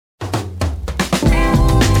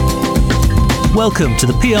Welcome to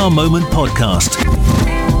the PR Moment podcast.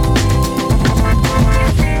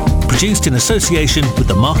 Produced in association with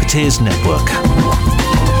the Marketeers Network.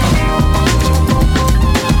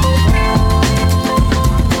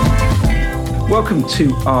 Welcome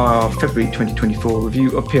to our February 2024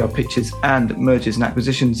 review of PR pitches and mergers and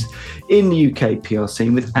acquisitions in the UK PR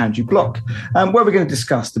scene with Andrew Block, where we're going to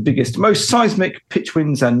discuss the biggest, most seismic pitch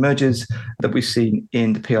wins and mergers that we've seen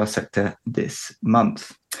in the PR sector this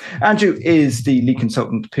month. Andrew is the lead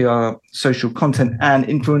consultant, PR, social content and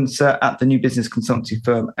influencer at the new business consultancy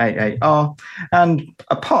firm AAR and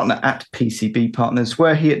a partner at PCB Partners,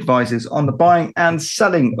 where he advises on the buying and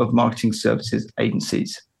selling of marketing services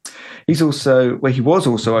agencies. He was also,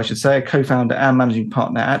 a co-founder and managing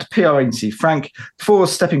partner at PR agency Frank before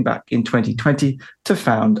stepping back in 2020 to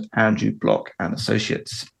found Andrew Block and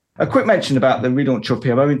Associates. A quick mention about the relaunch of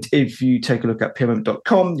PR Moment. If you take a look at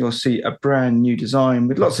prmoment.com, you'll see a brand new design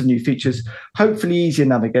with lots of new features, hopefully easier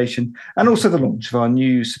navigation, and also the launch of our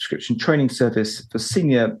new subscription training service for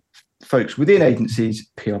senior folks within agencies,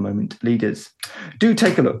 PR Moment leaders. Do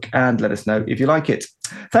take a look and let us know if you like it.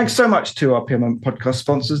 Thanks so much to our PR Moment podcast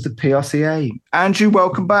sponsors, the PRCA. Andrew,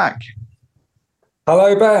 welcome back.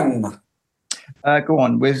 Hello, Ben. Go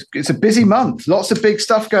on. It's a busy month. Lots of big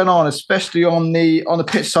stuff going on, especially on the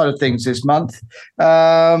pitch side of things this month. We'll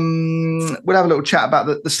have a little chat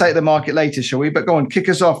about the state of the market later, shall we? But go on, kick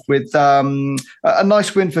us off with a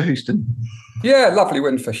nice win for Houston. Yeah, lovely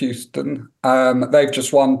win for Houston. They've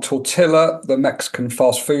just won Tortilla, the Mexican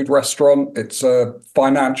fast food restaurant. It's a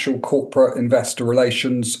financial corporate investor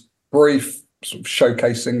relations brief, sort of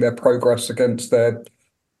showcasing their progress against their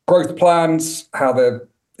growth plans, how they're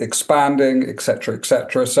expanding, et cetera, et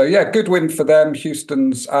cetera. So yeah, good win for them.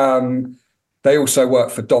 Houston's, they also work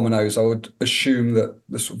for Domino's. I would assume that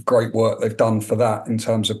the sort of great work they've done for that in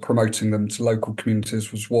terms of promoting them to local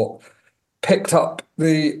communities was what picked up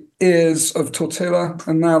the ears of Tortilla,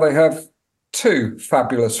 and now they have two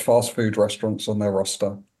fabulous fast food restaurants on their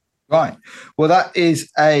roster. Right. Well, that is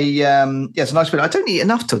it's a nice win. I don't eat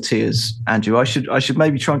enough tortillas, Andrew. I should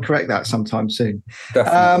maybe try and correct that sometime soon.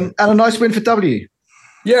 Definitely. And a nice win for W.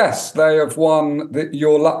 Yes, they have won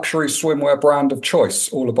your luxury swimwear brand of choice,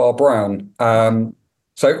 All Bar Brown.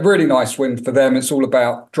 So really nice win for them. It's all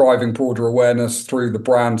about driving broader awareness through the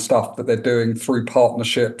brand stuff that they're doing through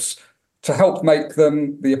partnerships to help make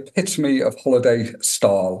them the epitome of holiday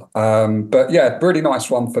style. But yeah, really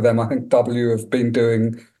nice one for them. I think W have been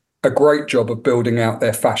doing a great job of building out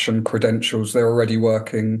their fashion credentials. They're already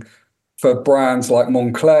working for brands like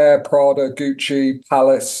Moncler, Prada, Gucci,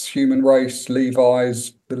 Palace, Human Race,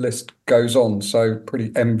 Levi's, the list goes on. So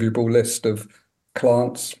pretty enviable list of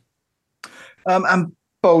clients. And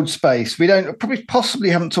Bold Space. We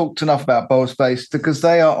possibly haven't talked enough about Bold Space because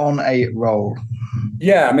they are on a roll.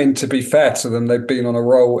 Yeah, I mean, to be fair to them, they've been on a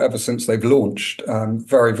roll ever since they've launched.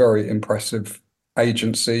 Very, very impressive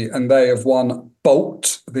agency. And they have won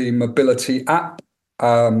Bolt, the mobility app,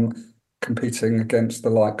 competing against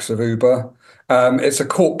the likes of Uber. It's a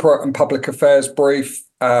corporate and public affairs brief.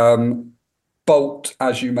 Bolt,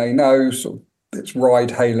 as you may know, it's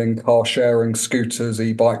ride hailing, car sharing, scooters,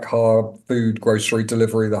 e-bike hire, food, grocery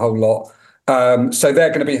delivery, the whole lot. So they're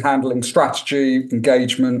going to be handling strategy,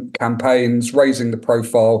 engagement, campaigns, raising the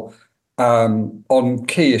profile on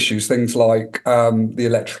key issues, things like the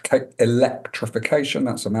electrification,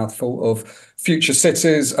 that's a mouthful, of future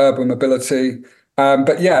cities, urban mobility.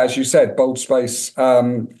 But yeah, as you said, Bold Space,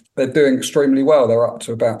 they're doing extremely well. They're up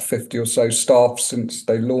to about 50 or so staff since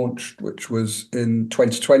they launched, which was in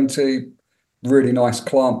 2020. Really nice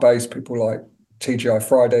client base, people like TGI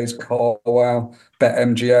Fridays, Carwow,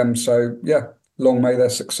 BetMGM. So yeah, long may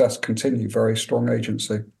their success continue. Very strong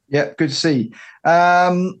agency. Yeah, good to see.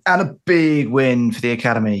 And a big win for the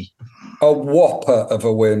Academy. A whopper of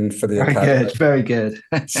a win for the Academy. Very good.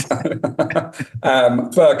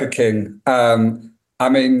 Burger King. I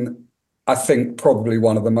mean, I think probably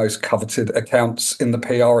one of the most coveted accounts in the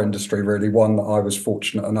PR industry, really, one that I was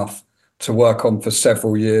fortunate enough to work on for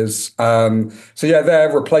several years. So yeah,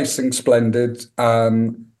 they're replacing Splendid,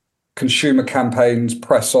 consumer campaigns,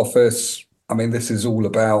 press office. I mean, this is all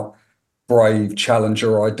about brave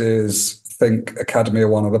challenger ideas. I think Academy are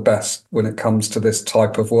one of the best when it comes to this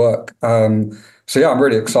type of work. So yeah, I'm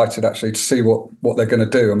really excited actually to see what they're going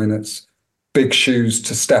to do. I mean, it's big shoes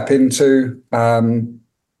to step into, and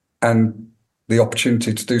the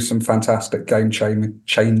opportunity to do some fantastic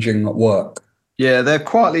game-changing work. Yeah, they're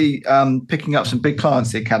quietly picking up some big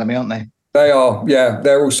clients, the Academy, aren't they? They are, yeah.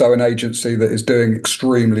 They're also an agency that is doing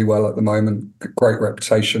extremely well at the moment. Great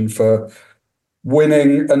reputation for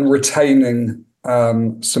winning and retaining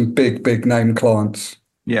some big name clients.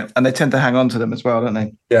 Yeah, and they tend to hang on to them as well, don't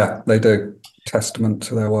they? Yeah, they do. Testament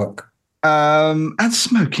to their work. And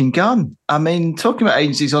Smoking Gun. I mean, talking about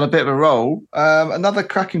agencies on a bit of a roll, another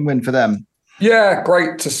cracking win for them. Yeah,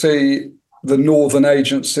 great to see the Northern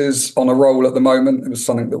agencies on a roll at the moment. It was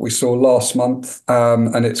something that we saw last month,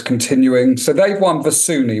 and it's continuing. So they've won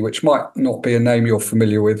Vasuni, which might not be a name you're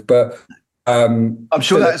familiar with, but I'm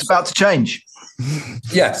sure that's about to change.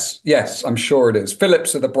 Yes, I'm sure it is.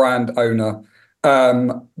 Philips are the brand owner.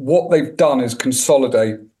 What they've done is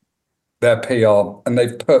consolidate their PR, and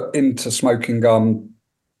they've put into Smoking Gun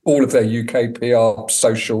all of their UK PR,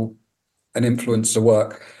 social, and influencer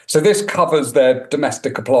work. So this covers their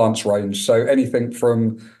domestic appliance range. So anything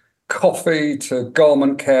from coffee to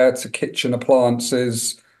garment care to kitchen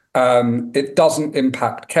appliances. It doesn't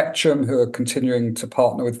impact Ketchum, who are continuing to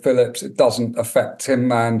partner with Philips. It doesn't affect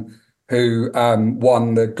Tinman, who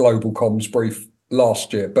won the Global Comms brief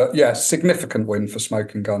last year. But yeah, significant win for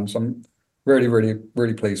Smoking Guns. I'm really, really,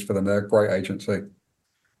 really pleased for them. They're a great agency.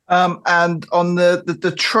 And on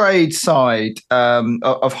the trade side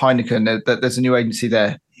of Heineken, there's a new agency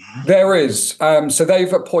there. There is. So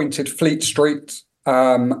they've appointed Fleet Street,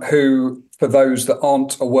 who, for those that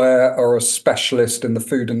aren't aware, are a specialist in the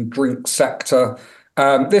food and drink sector.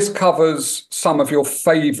 This covers some of your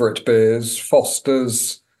favourite beers,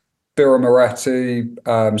 Foster's, Birra Moretti,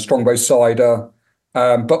 Strongbow Cider,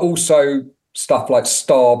 but also stuff like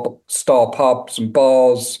Star Pubs and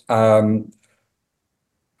Bars,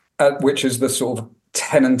 which is the sort of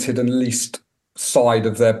tenanted and leased side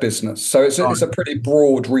of their business. So it's a pretty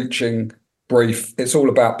broad-reaching brief. It's all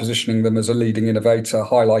about positioning them as a leading innovator,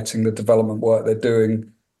 highlighting the development work they're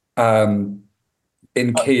doing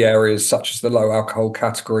in key areas such as the low alcohol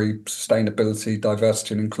category, sustainability,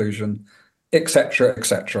 diversity and inclusion, etc.,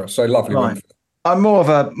 etc. So lovely one. I'm more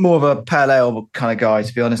of a pale ale kind of guy,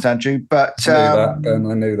 to be honest, Andrew. But I knew that, Ben.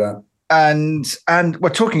 I knew that. And we're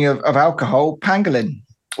talking of alcohol, Pangolin.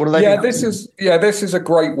 What are they? Yeah, this is a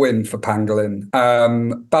great win for Pangolin.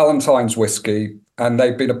 Ballantine's whiskey, and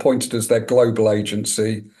they've been appointed as their global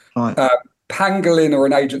agency. Right. Pangolin are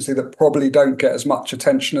an agency that probably don't get as much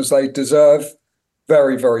attention as they deserve.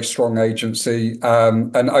 Very, very strong agency.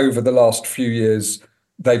 And over the last few years,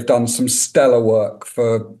 they've done some stellar work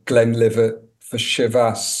for Glenlivet, for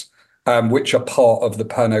Chivas, which are part of the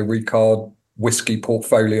Pernod Ricard whiskey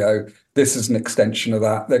portfolio. This is an extension of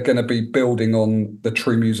that. They're going to be building on the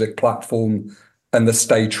True Music platform and the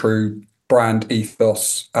Stay True brand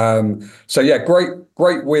ethos. So yeah,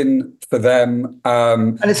 great win for them.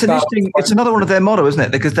 And it's it's another one of their motto, isn't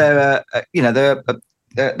it? Because they're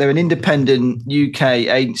an independent UK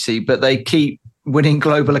agency, but they keep winning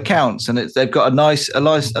global accounts, and they've got a nice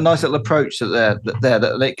little approach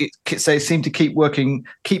that they seem to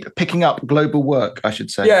keep picking up global work, I should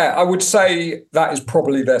say. Yeah, I would say that is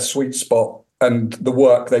probably their sweet spot, and the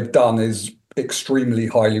work they've done is extremely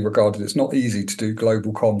highly regarded. It's not easy to do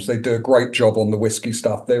global comms. They do a great job on the whiskey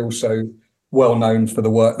stuff. They're also well known for the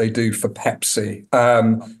work they do for Pepsi.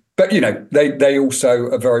 But they also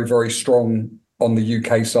are very, very strong on the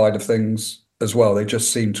UK side of things as well. They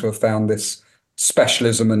just seem to have found this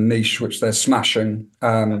specialism and niche which they're smashing,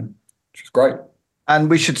 which is great. And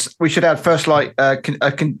we should add First Light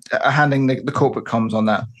handling the corporate comms on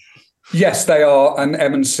that. Yes, they are. And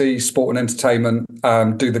M&C Sport and Entertainment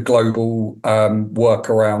do the global work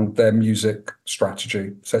around their music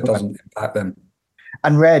strategy, so it doesn't impact them.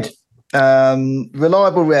 And Red,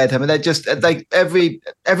 reliable Red. I mean, they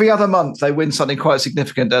every other month they win something quite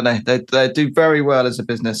significant, don't they? They do very well as a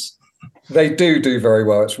business. They do very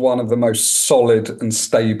well. It's one of the most solid and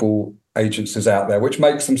stable agencies out there, which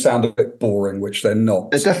makes them sound a bit boring, which they're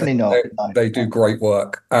not. They're definitely not. They do great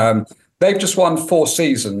work. They've just won 4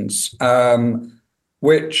 seasons,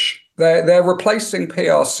 which they're replacing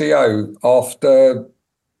PRCO after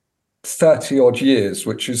 30 odd years,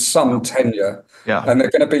 which is some tenure. Yeah. And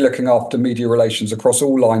they're going to be looking after media relations across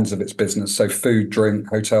all lines of its business. So food, drink,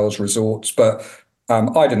 hotels, resorts. But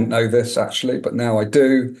I didn't know this actually, but now I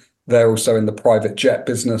do. They're also in the private jet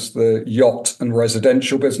business, the yacht and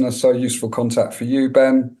residential business. So a useful contact for you,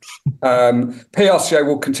 Ben. PRCO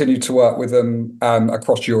will continue to work with them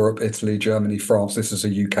across Europe, Italy, Germany, France. This is a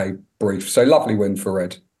UK brief. So lovely win for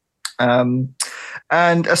Red. And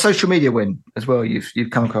a social media win as well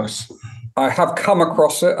you've come across. I have come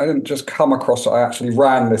across it. I didn't just come across it. I actually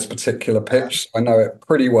ran this particular pitch. I know it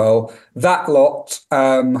pretty well. That lot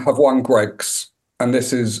have won Greggs. And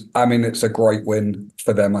this is, it's a great win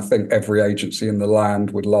for them. I think every agency in the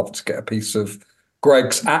land would love to get a piece of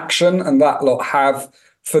Greggs action, and that lot have.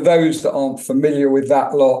 For those that aren't familiar with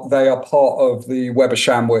that lot, they are part of the Weber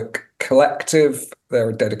Shandwick collective. They're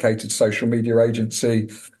a dedicated social media agency,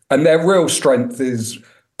 and their real strength is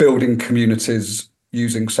building communities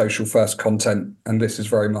using social first content. And this is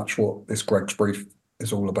very much what this Greg's Brief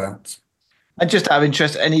is all about. And just out of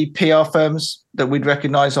interest, any PR firms that we'd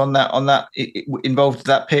recognise on that involved in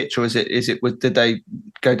that pitch, or did they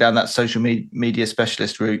go down that social media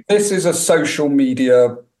specialist route? This is a social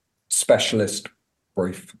media specialist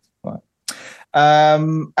brief. Right.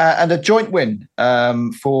 And a joint win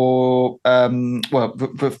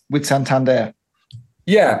with Santander.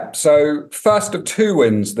 Yeah, so first of 2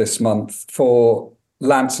 wins this month for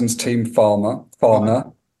Lanson's team Farna,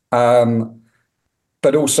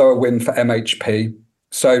 but also a win for MHP.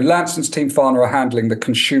 So Lanson's team Farna are handling the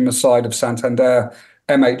consumer side of Santander,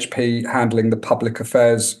 MHP handling the public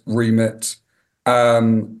affairs remit.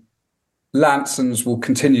 Lanson's will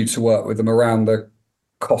continue to work with them around the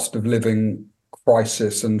cost of living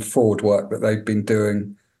crisis and fraud work that they've been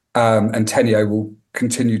doing. And Teneo will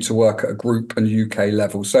continue to work at a group and UK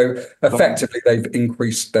level. So effectively, they've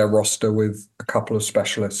increased their roster with a couple of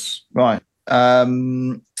specialists. Right.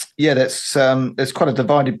 That's quite a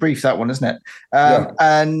divided brief, that one, isn't it?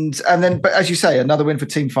 And then, but as you say, another win for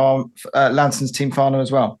Team Farm, Lanson's Team Farna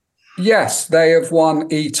as well. Yes, they have won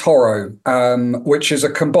eToro, which is a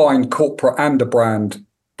combined corporate and a brand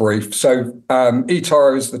brief. So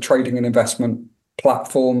eToro is the trading and investment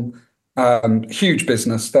platform. Huge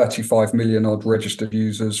business, 35 million odd registered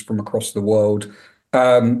users from across the world.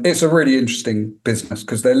 It's a really interesting business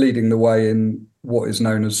because they're leading the way in what is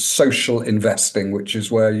known as social investing, which is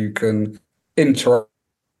where you can interact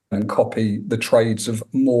and copy the trades of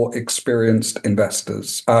more experienced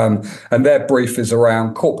investors. And their brief is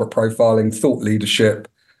around corporate profiling, thought leadership,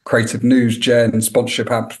 creative news gen,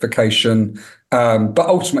 sponsorship amplification. But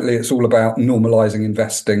ultimately, it's all about normalizing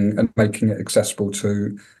investing and making it accessible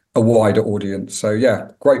to a wider audience. So yeah,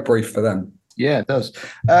 great brief for them. Yeah, it does.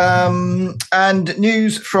 And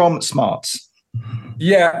news from Smarts.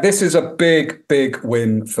 Yeah, this is a big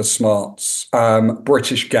win for Smarts.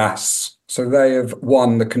 British Gas. So they have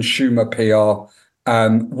won the consumer PR,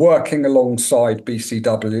 working alongside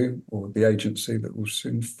BCW, or the agency that will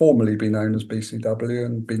soon formally be known as BCW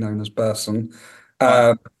and be known as Burson.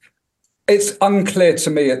 It's unclear to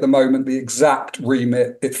me at the moment the exact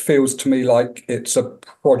remit. It feels to me like it's a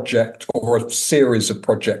project or a series of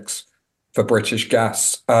projects for British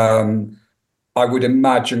Gas. I would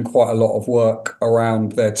imagine quite a lot of work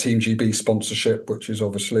around their Team GB sponsorship, which is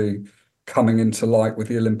obviously coming into light with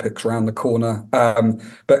the Olympics around the corner.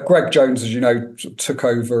 But Greg Jones, as you know, took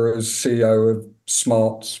over as CEO of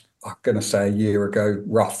Smarts, I'm going to say a year ago,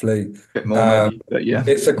 roughly. A bit more, maybe, but yeah.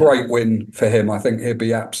 It's a great win for him. I think he'd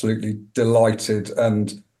be absolutely delighted.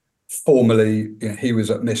 And formerly, he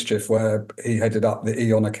was at Mischief where he headed up the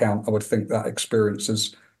Eon account. I would think that experience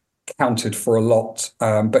has counted for a lot.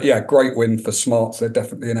 But yeah, great win for Smarts. They're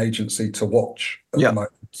definitely an agency to watch at the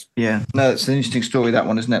moment. Yeah, no, it's an interesting story, that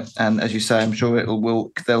one, isn't it? And as you say, I'm sure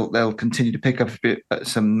they'll continue to pick up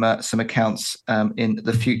some accounts in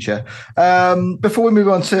the future. Before we move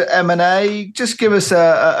on to M&A, just give us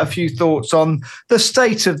a few thoughts on the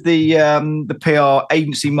state of the PR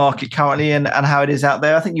agency market currently and how it is out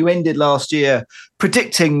there. I think you ended last year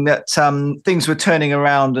predicting that things were turning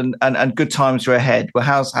around and good times were ahead. Well,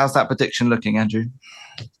 how's that prediction looking, Andrew?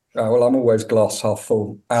 Well, I'm always glass half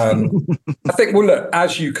full. I think, well, look,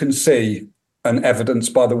 as you can see and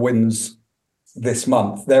evidenced by the wins this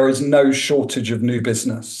month, there is no shortage of new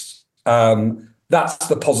business. That's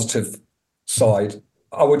the positive side.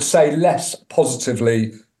 I would say less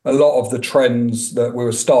positively, a lot of the trends that we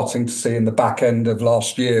were starting to see in the back end of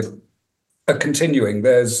last year are continuing.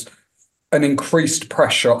 There's an increased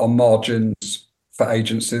pressure on margins for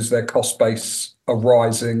agencies. Their cost base are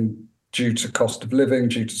rising due to cost of living,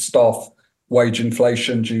 due to staff wage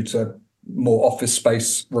inflation, due to more office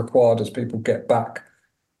space required as people get back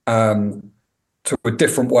to a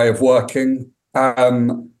different way of working.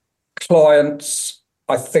 Clients,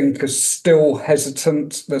 I think, are still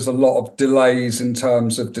hesitant. There's a lot of delays in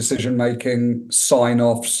terms of decision-making,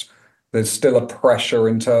 sign-offs. There's still a pressure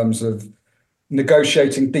in terms of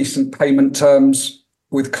negotiating decent payment terms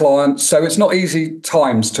with clients. So it's not easy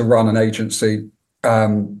times to run an agency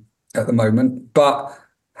at the moment. But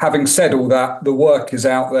having said all that, the work is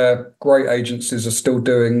out there. Great agencies are still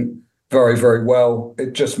doing very, very well.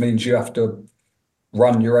 It just means you have to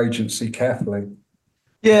run your agency carefully.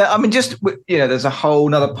 Yeah, I mean, just, there's a whole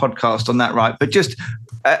nother podcast on that, right? But just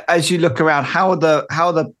as you look around, how are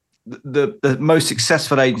the most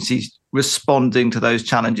successful agencies responding to those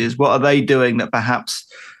challenges? What are they doing that perhaps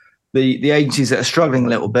the agencies that are struggling a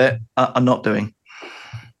little bit are not doing?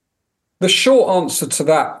 The short answer to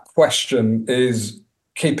that question is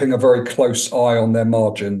keeping a very close eye on their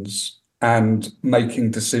margins and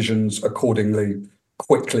making decisions accordingly,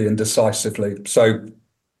 quickly and decisively. So,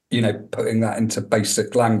 putting that into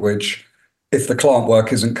basic language, if the client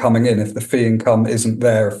work isn't coming in, if the fee income isn't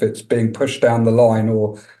there, if it's being pushed down the line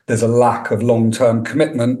or there's a lack of long-term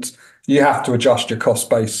commitment, you have to adjust your cost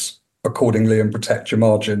base accordingly and protect your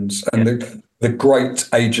margins. And the great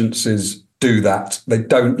agencies do that. They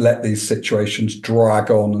don't let these situations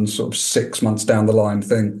drag on and sort of 6 months down the line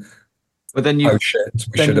think, but then oh shit,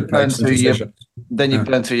 we should have made some decisions. Then you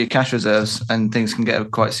burn through your cash reserves and things can get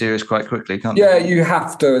quite serious quite quickly, can't they? Yeah, you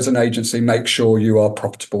have to, as an agency, make sure you are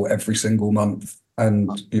profitable every single month and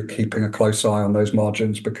you're keeping a close eye on those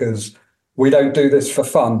margins, because we don't do this for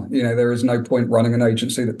fun. There is no point running an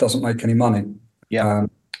agency that doesn't make any money. Yeah.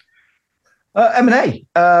 M&A,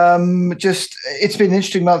 it's been an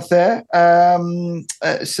interesting month there.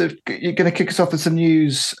 So you're going to kick us off with some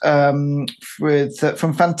news from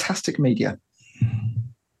Fantastic Media.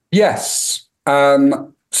 Yes.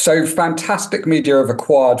 So Fantastic Media have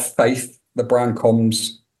acquired Faith, the brand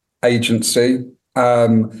comms agency.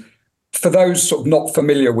 For those sort of not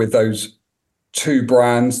familiar with those two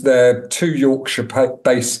brands, they're two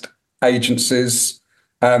Yorkshire-based agencies.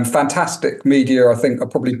 Fantastic Media, I think, are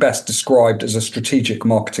probably best described as a strategic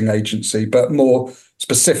marketing agency, but more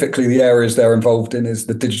specifically, the areas they're involved in is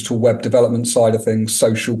the digital web development side of things,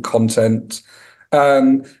 social content.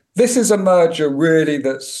 This is a merger really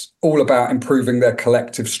that's all about improving their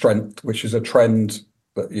collective strength, which is a trend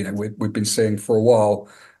that we've been seeing for a while.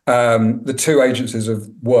 The two agencies have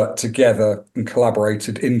worked together and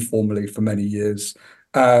collaborated informally for many years.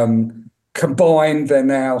 Combined, they're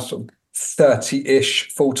now sort of 30-ish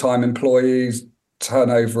full-time employees,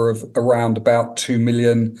 turnover of around about 2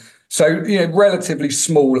 million. So, relatively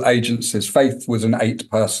small agencies. Faith was an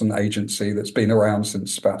 8-person agency that's been around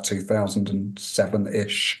since about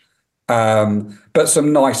 2007-ish. But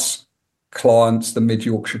some nice clients, the Mid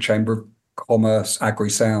Yorkshire Chamber of Commerce,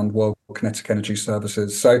 AgriSound, World Kinetic Energy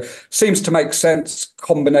Services. So seems to make sense.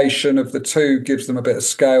 Combination of the two gives them a bit of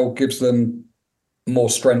scale, gives them more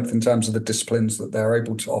strength in terms of the disciplines that they're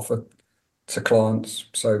able to offer to clients.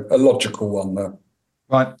 So a logical one there.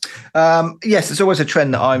 Right. Yes, it's always a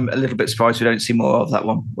trend that I'm a little bit surprised we don't see more of, that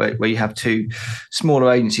one, where you have two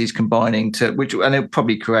smaller agencies combining and it'll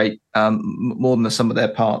probably create more than the sum of their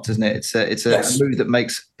parts, isn't it? It's a move that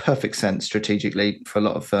makes perfect sense strategically for a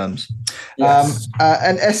lot of firms. Yes.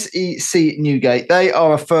 And SEC Newgate, they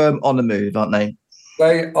are a firm on the move, aren't they?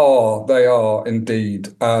 They are indeed.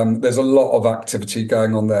 There's a lot of activity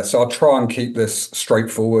going on there. So I'll try and keep this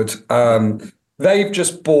straightforward. They've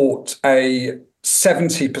just bought a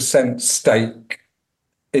 70% stake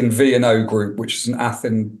in V&O Group, which is an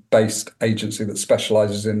Athens-based agency that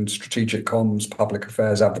specialises in strategic comms, public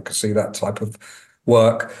affairs, advocacy, that type of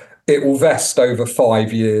work. It will vest over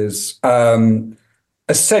 5 years.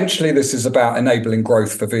 Essentially, this is about enabling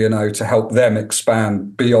growth for V&O to help them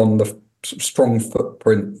expand beyond the strong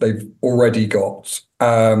footprint they've already got.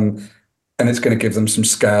 And it's going to give them some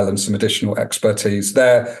scale and some additional expertise.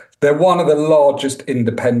 They're one of the largest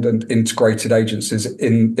independent integrated agencies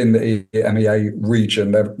in the EMEA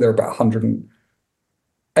region. They're about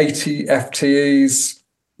 180 FTEs.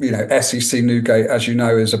 SEC Newgate, as you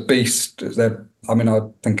know, is a beast. I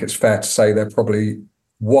think it's fair to say they're probably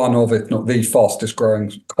one of, if not the fastest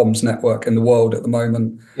growing comms network in the world at the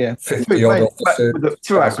moment. Yeah. 50 odd offices.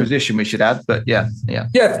 Through acquisition, we should add, but yeah.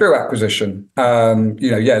 Yeah, through acquisition.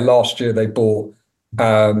 Last year they bought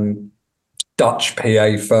Dutch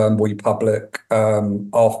PA firm WePublic.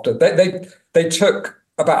 After they took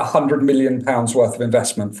about £100 million worth of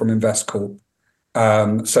investment from Investcorp.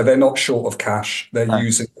 So they're not short of cash. They're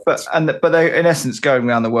using it. But they're in essence going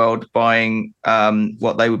around the world buying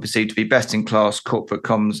what they would perceive to be best in class corporate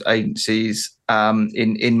comms agencies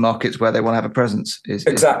in markets where they want to have a presence.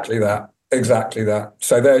 Exactly that.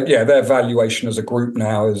 So their valuation as a group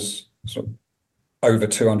now is sort of over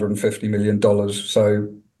 $250 million. So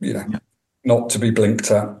not to be blinked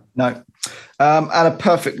at. No, and a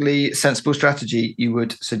perfectly sensible strategy, you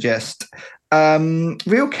would suggest.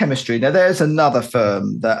 Real Chemistry. Now, there's another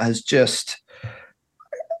firm that has just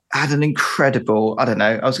had an incredible, I don't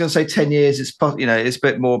know, I was going to say 10 years. It's it's a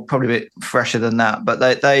bit more, probably a bit fresher than that, but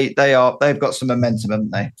they've got some momentum, haven't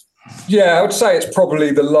they? Yeah, I would say it's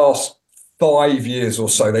probably the last 5 years or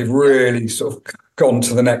so. They've really sort of gone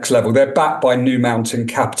to the next level. They're backed by New Mountain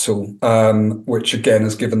Capital, which again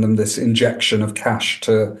has given them this injection of cash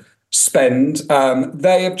to spend.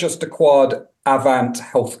 They have just acquired Avant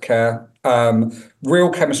Healthcare.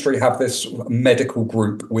 Real Chemistry have this medical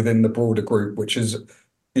group within the broader group, which is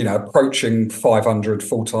approaching 500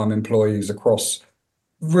 full-time employees across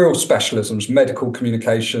real specialisms, medical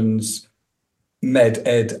communications, med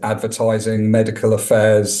ed advertising, medical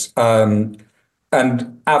affairs, and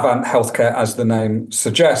Avant Healthcare, as the name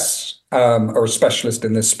suggests, are a specialist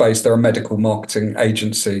in this space. They're a medical marketing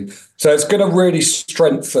agency. So it's going to really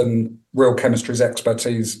strengthen Real Chemistry's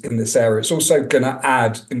expertise in this area. It's also going to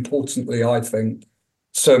add, importantly, I think,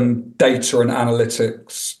 some data and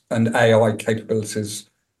analytics and AI capabilities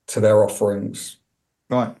to their offerings.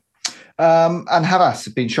 Right. And Havas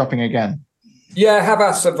have been shopping again. Yeah,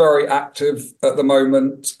 Havas are very active at the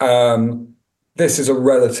moment. This is a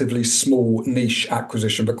relatively small niche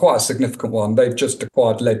acquisition, but quite a significant one. They've just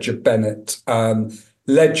acquired Ledger Bennett.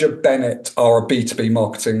 Ledger Bennett are a B2B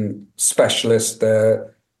marketing specialist.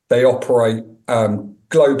 They operate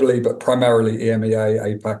globally, but primarily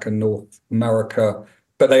EMEA, APAC, and North America.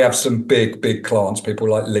 But they have some big clients, people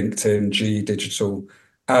like LinkedIn, GE Digital.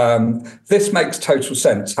 This makes total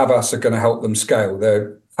sense. Havas are going to help them scale.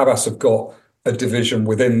 Havas have got a division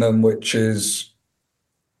within them, which is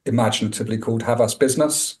imaginatively called Havas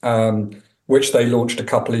Business, which they launched a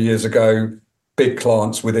couple of years ago, big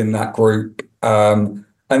clients within that group. And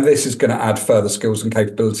this is going to add further skills and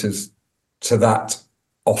capabilities to that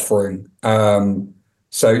offering. Patrick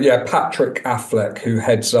Affleck, who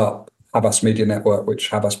heads up Havas Media Network, which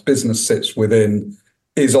Havas Business sits within,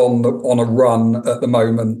 is on a run at the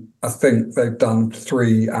moment. I think they've done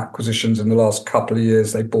 3 acquisitions in the last couple of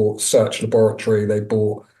years. They bought Search Laboratory, they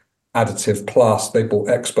bought Additive Plus, they bought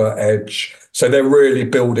Expert Edge. So they're really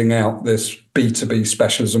building out this B2B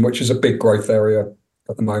specialism, which is a big growth area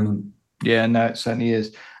at the moment. Yeah, no, it certainly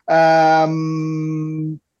is.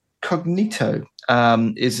 Cognito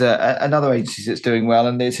is another agency that's doing well,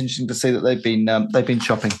 and it's interesting to see that they've been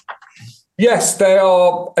shopping. Yes, they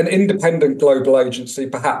are an independent global agency,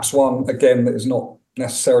 perhaps one, again, that is not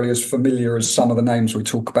necessarily as familiar as some of the names we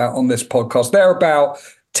talk about on this podcast. They're about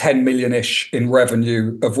 10 million-ish in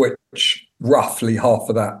revenue, of which roughly half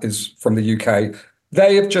of that is from the UK.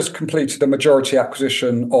 They have just completed a majority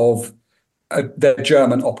acquisition of their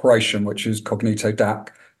German operation, which is Cognito DAC.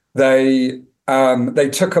 They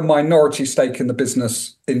took a minority stake in the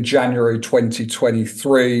business in January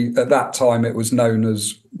 2023. At that time, it was known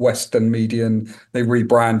as Western Median. They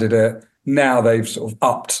rebranded it. Now they've sort of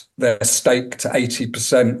upped their stake to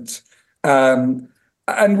 80%.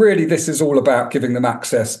 And really, this is all about giving them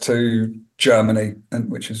access to Germany,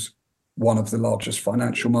 which is one of the largest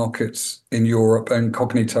financial markets in Europe. And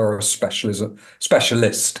Cognito are a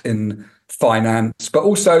specialist in finance, but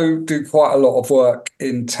also do quite a lot of work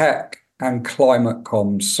in tech and climate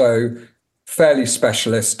comms. So fairly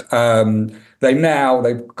specialist.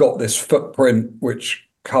 They've got this footprint which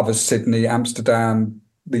covers Sydney, Amsterdam,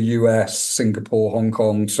 the US, Singapore, Hong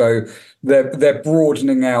Kong. So they're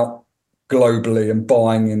broadening out globally and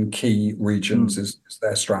buying in key regions is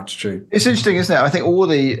their strategy. It's interesting, isn't it? I think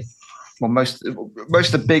most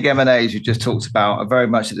of the big M&As you just talked about are very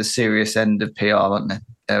much at the serious end of PR, aren't they?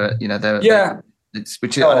 I don't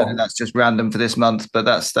know, that's just random for this month, but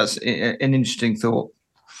that's an interesting thought.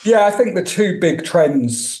 Yeah, I think the 2 big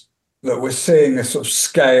trends that we're seeing are sort of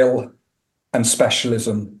scale and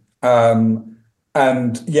specialism.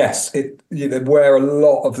 And yes, where a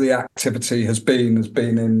lot of the activity has been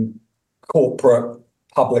in corporate,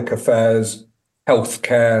 public affairs,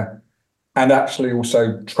 healthcare, and actually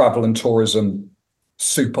also travel and tourism,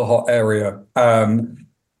 super hot area.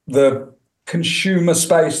 The consumer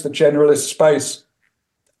space, the generalist space,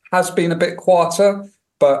 has been a bit quieter,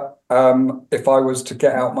 but if I was to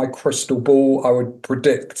get out my crystal ball, I would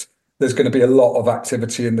predict there's going to be a lot of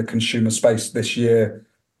activity in the consumer space this year,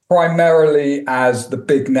 primarily as the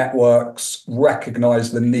big networks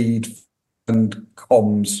recognize the need and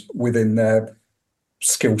comms within their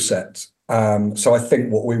skill set. So I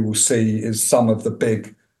think what we will see is some of the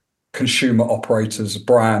big consumer operators,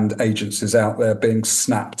 brand agencies out there being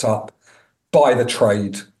snapped up by the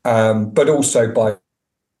trade, but also by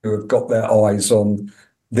who have got their eyes on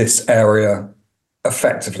this area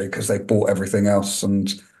effectively because they bought everything else,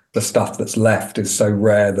 and the stuff that's left is so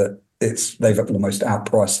rare that they've almost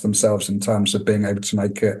outpriced themselves in terms of being able to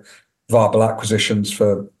make it viable acquisitions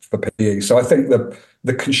for PE. So I think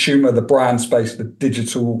the consumer, the brand space, the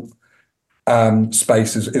digital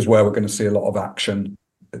space is where we're going to see a lot of action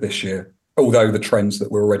this year, although the trends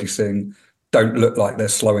that we're already seeing don't look like they're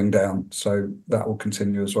slowing down. So that will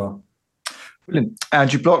continue as well. Brilliant.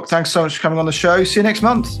 Andrew Block, thanks so much for coming on the show. See you next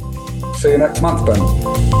month. See you next month, Ben.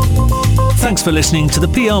 Thanks for listening to the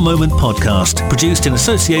PR Moment podcast, produced in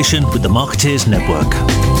association with the Marketeers Network.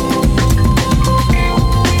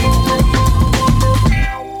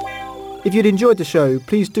 If you'd enjoyed the show,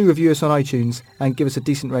 please do review us on iTunes and give us a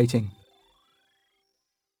decent rating.